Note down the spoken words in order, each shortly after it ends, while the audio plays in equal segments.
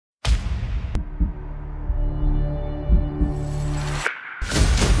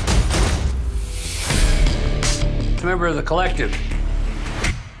member of the collective.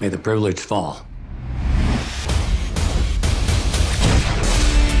 May the privilege fall.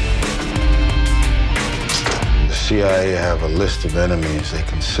 The CIA have a list of enemies they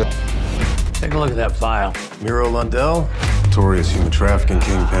can sell. Take a look at that file. Miro Lundell, notorious human trafficking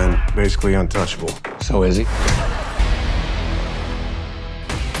kingpin, basically untouchable. So is he?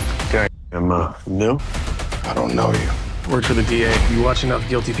 Okay, I'm new. I don't know you. Work for the DA. You watch enough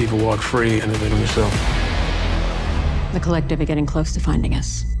guilty people walk free and then yourself. The collective are getting close to finding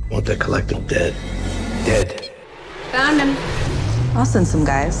us. Want the collective dead. Dead. Found him. I'll send some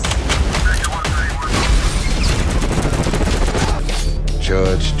guys.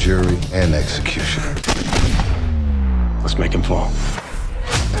 Judge, jury, and executioner. Let's make him fall.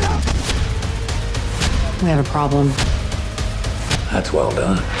 We have a problem. That's well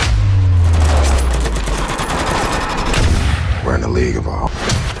done. We're in a league of our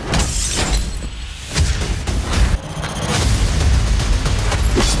own.